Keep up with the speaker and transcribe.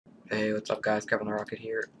Hey, what's up guys, Kevin the Rocket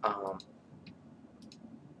here. 1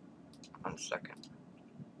 second.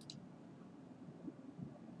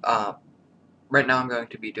 Right now I'm going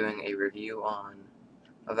to be doing a review on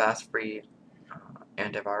Avast free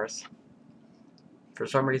antivirus. For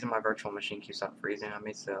some reason my virtual machine keeps on freezing on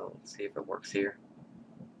me, so let's see if it works here.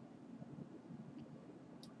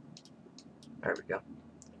 There we go.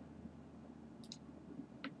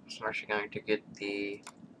 So I'm actually going to get the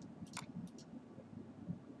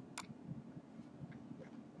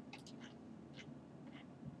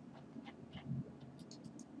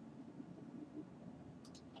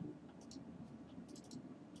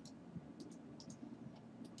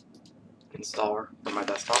installer for my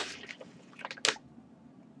desktop.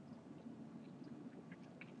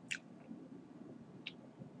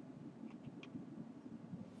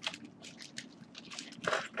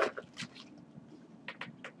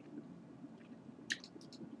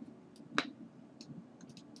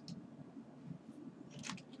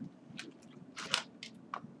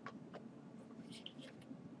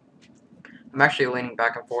 I'm actually leaning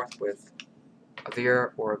back and forth with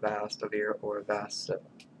Avira or Avast, Avira or Avast, so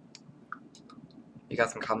you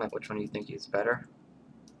guys can comment which one you think is better.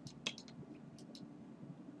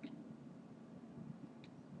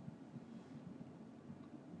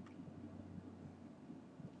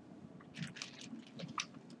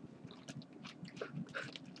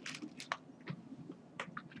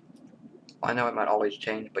 I know it might always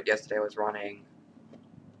change, but yesterday I was running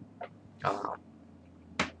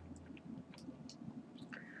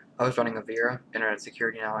Avira, Internet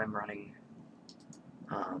Security. Now I'm running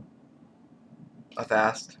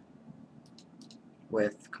Avast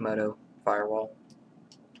with Komodo Firewall.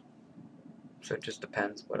 So it just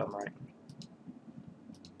depends what I'm running.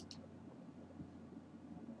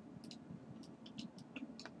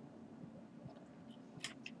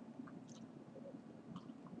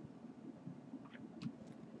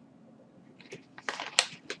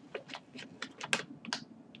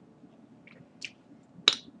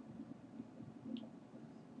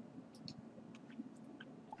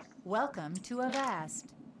 Welcome to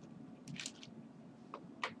Avast.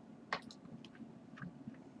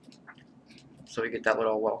 So we get that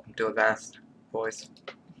little welcome to Avast voice.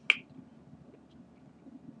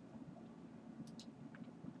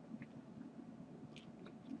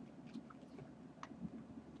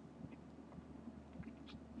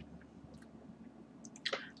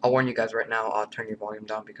 I'll warn you guys right now, I'll turn your volume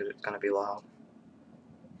down because it's going to be loud.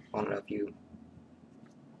 I don't know if you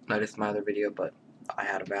noticed my other video, but I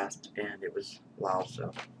had Avast and it was loud,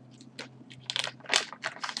 so.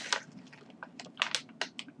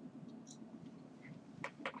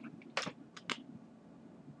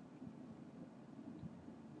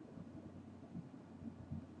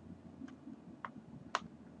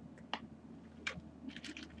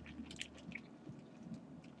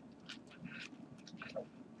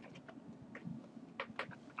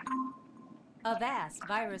 Avast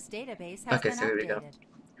virus database has Okay, been so here we go. updated.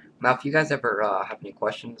 Now, if you guys ever have any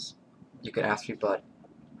questions, you can ask me, but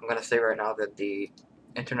I'm going to say right now that the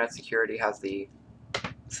Internet Security has the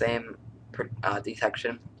same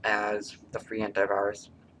detection as the free antivirus,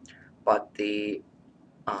 but the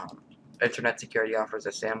Internet Security offers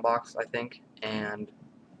a sandbox, I think, and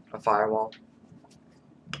a firewall.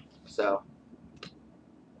 So,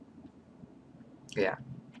 yeah.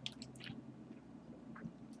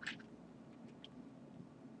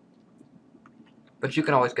 But you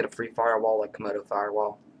can always get a free firewall like Komodo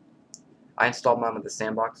Firewall. I installed mine with the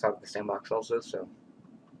sandbox. I have the sandbox also, so.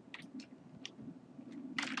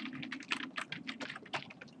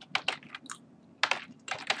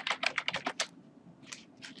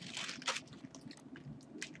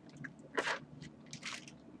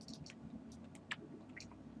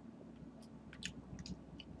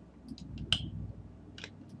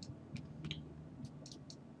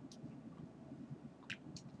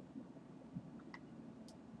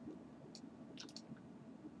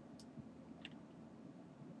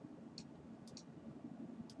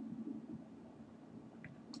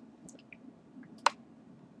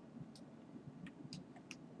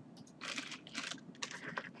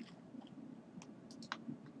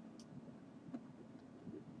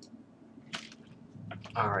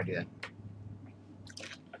 Alrighty then.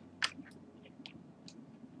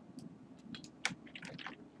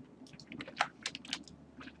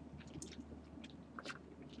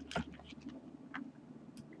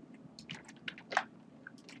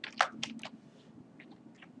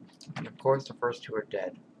 And of course, the first two are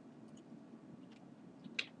dead.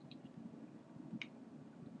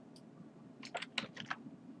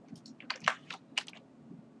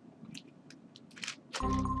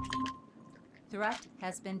 Threat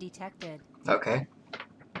has been detected. Okay.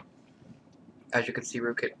 As you can see,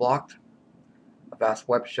 rootkit blocked. Avast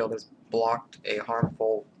Web Shield has blocked a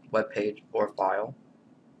harmful web page or file.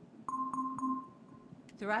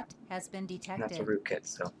 Threat has been And that's a detected. rootkit,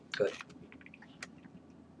 so good.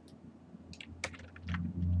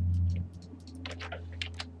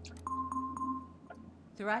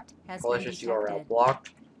 Threat has been Malicious URL detected. blocked.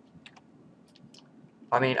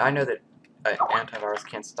 I mean, I know that antivirus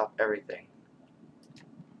can't stop everything.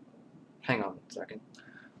 Hang on a second.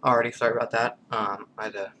 Alrighty, sorry about that. I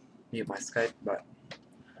had to mute my Skype, but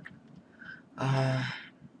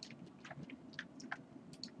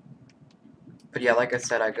yeah, like I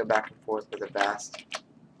said, I go back and forth with Avast.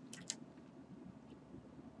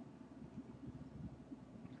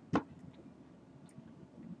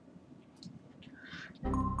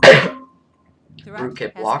 Threat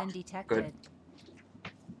Rootkit has blocked. been detected. Good.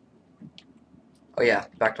 Oh yeah,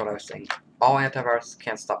 back to what I was saying. All antivirus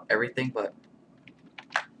can't stop everything, but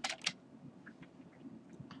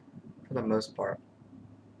for the most part,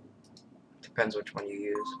 depends which one you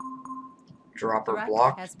use. Dropper Threat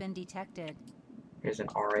blocked. has been detected. Here's an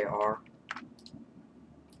RAR.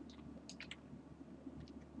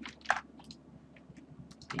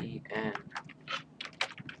 DN.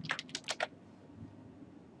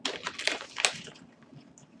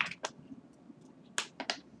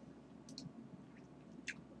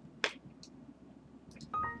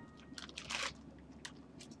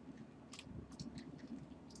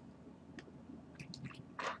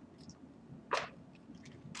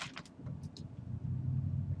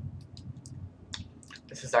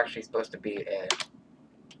 This is actually supposed to be a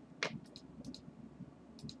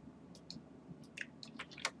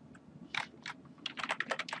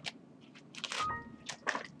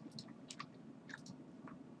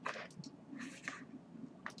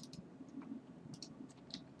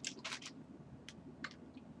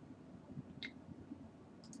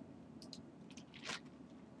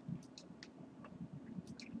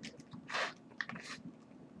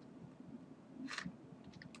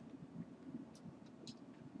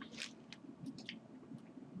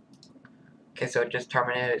okay, so it just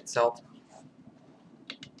terminated itself.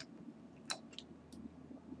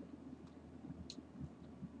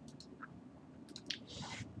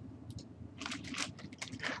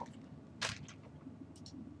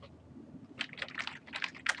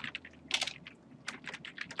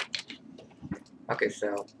 Okay,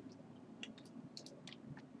 so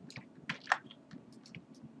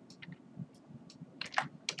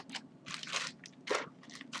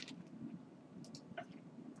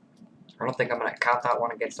I don't think I'm gonna count that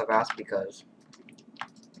one against Avast because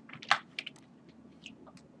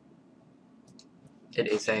it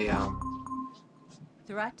is a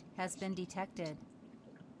Threat has been detected.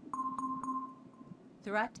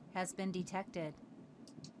 Threat has been detected.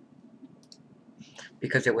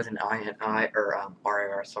 because it was an INI or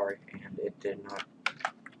RAR, sorry, and it did not.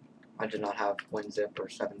 I did not have WinZip or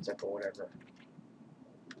 7-zip or whatever.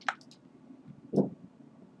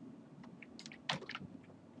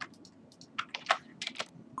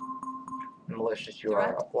 Malicious Threat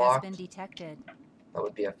URL has blocked. been detected. That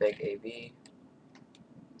would be a fake AV.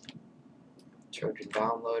 Trojan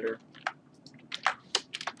downloader.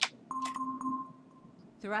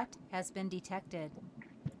 Threat has been detected.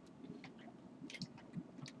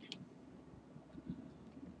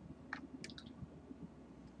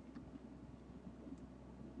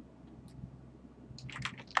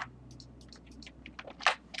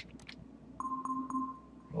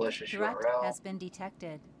 Malicious Threat URL. has been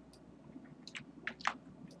detected.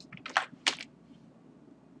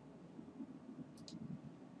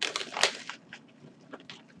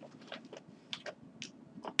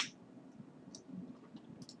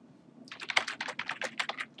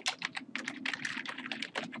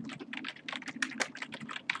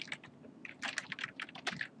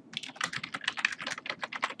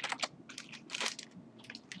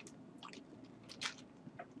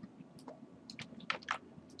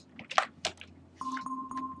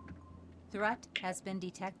 Threat has been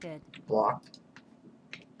detected. Blocked.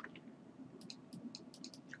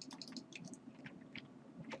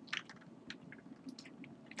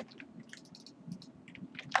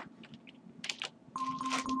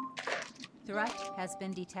 Threat has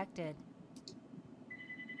been detected.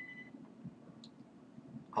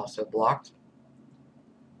 Also blocked.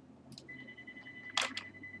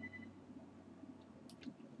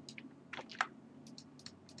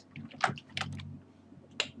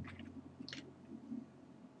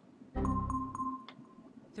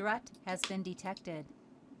 Threat has been detected.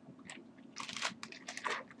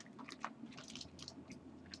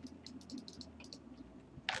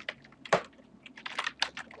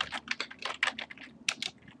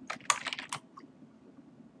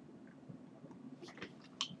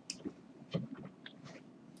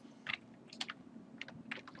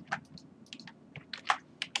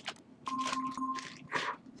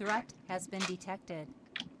 Threat has been detected.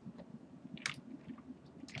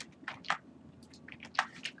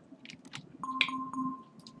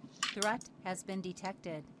 Threat has been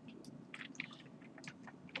detected.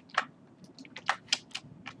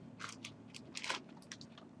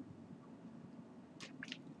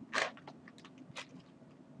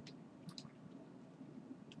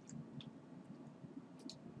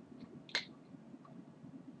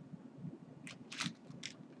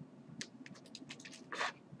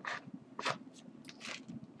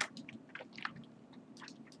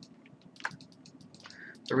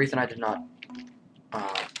 The reason I did not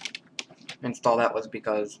install that was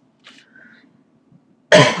because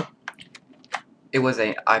it was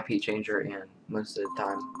an IP changer, and most of the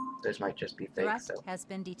time those might just be fake, Threat so, has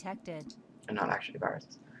been detected. and not actually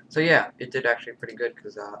viruses. So yeah, it did actually pretty good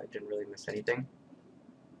because it didn't really miss anything.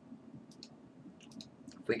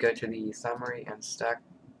 If we go to the summary and stack,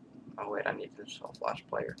 oh wait, I need to install Flash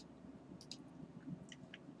Player.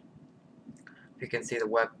 If you can see the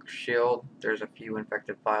web shield, there's a few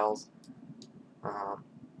infected files.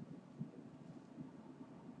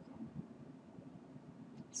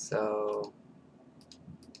 So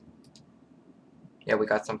yeah, we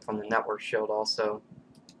got some from the network shield also.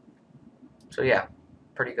 So yeah,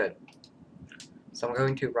 pretty good. So I'm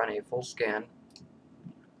going to run a full scan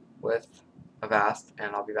with Avast,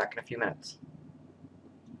 and I'll be back in a few minutes.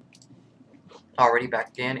 Already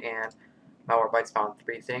back in, and Malwarebytes found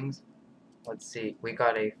 3 things. Let's see, we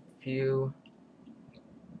got a few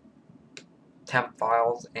temp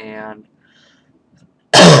files and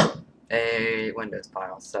a Windows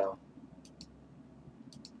file. So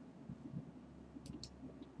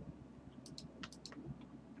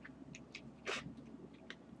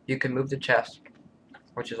you can move the chest,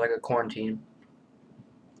 which is like a quarantine,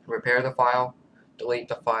 repair the file, delete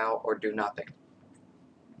the file, or do nothing.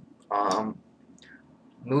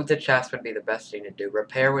 Move the chest would be the best thing to do.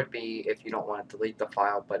 Repair would be if you don't want to delete the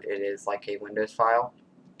file, but it is like a Windows file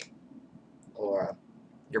or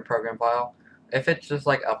your program file. If it's just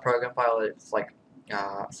like a program file, it's like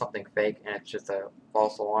something fake and it's just a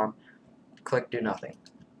false alarm, click do nothing.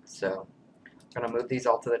 So I'm going to move these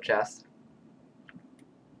all to the chest.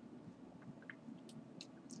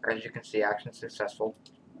 As you can see, action successful.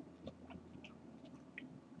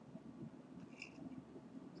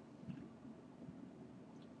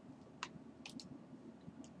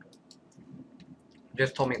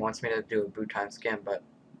 Just told me it wants me to do a boot time scan, but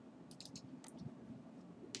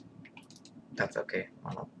that's okay.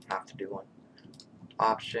 I don't have to do one.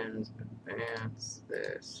 Options, advance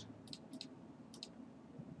this.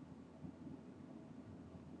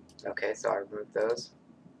 Okay, so I removed those.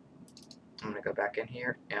 I'm going to go back in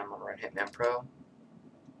here, and I'm going to run Hitman Pro.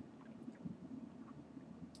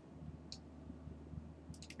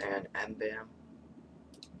 And mbam.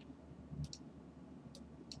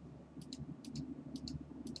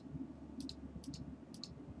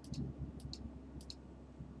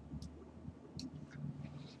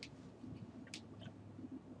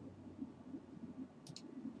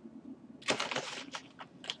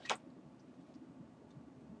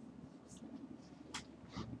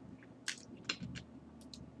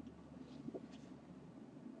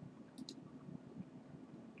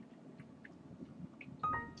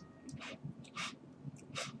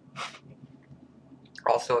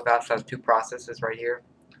 Also, Avast has 2 processes right here.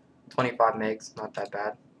 25 megs, not that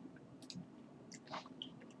bad.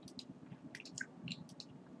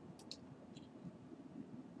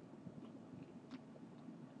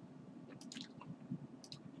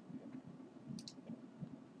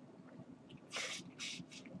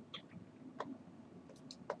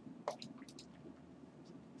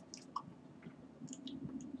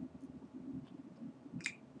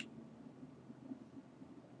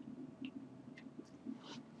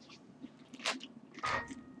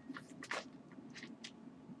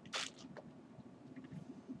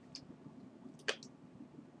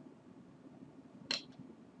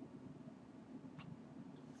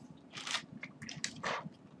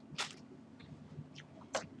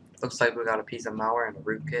 Looks like we got a piece of malware and a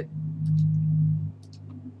rootkit.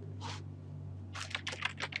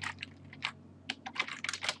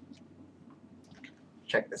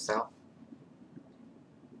 Check this out.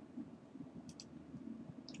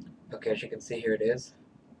 Okay, as you can see, here it is.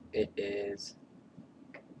 It is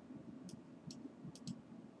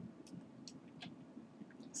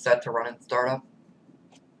set to run in startup.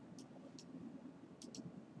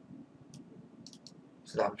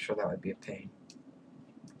 So I'm sure that would be a pain.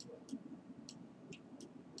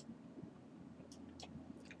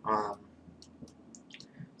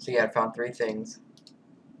 So yeah, I found 3 things.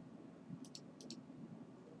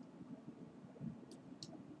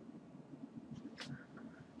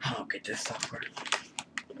 I'll get this software.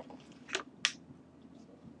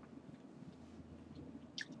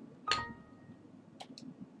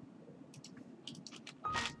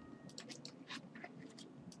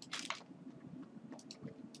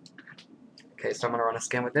 Okay, so I'm gonna run a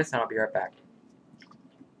scan with this and I'll be right back.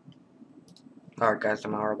 Alright guys, the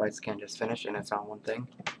malware scan just finished and it's on one thing.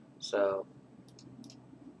 So,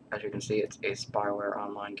 as you can see, it's a spyware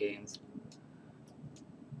online games.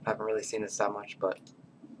 I haven't really seen this that much, but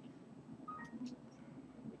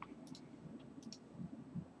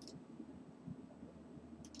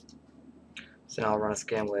so now I'll run a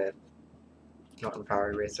scan with Norton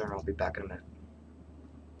Power Eraser and I'll be back in a minute.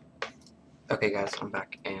 Okay guys, I'm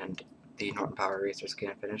back and the Norton Power Eraser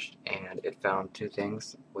scan finished and it found two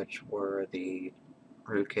things, which were the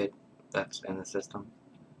rootkit that's in the system.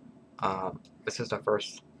 This is the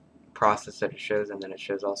first process that it shows, and then it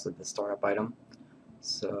shows also the startup item.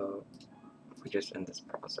 So if we just end this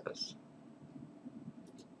process.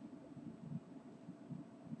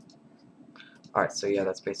 Alright, so yeah,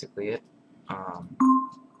 that's basically it.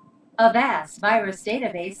 Avast virus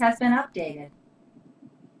database has been updated.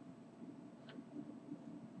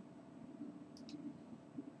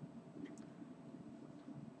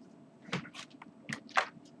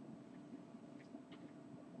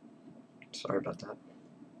 Sorry about that.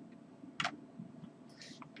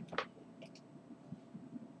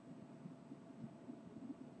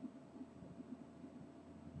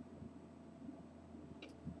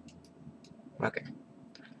 Okay.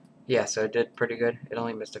 Yeah, so it did pretty good. It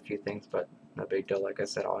only missed a few things, but no big deal. Like I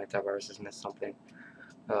said, all antiviruses miss something.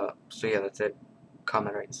 So yeah, that's it.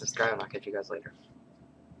 Comment, rate, and subscribe, and I'll catch you guys later.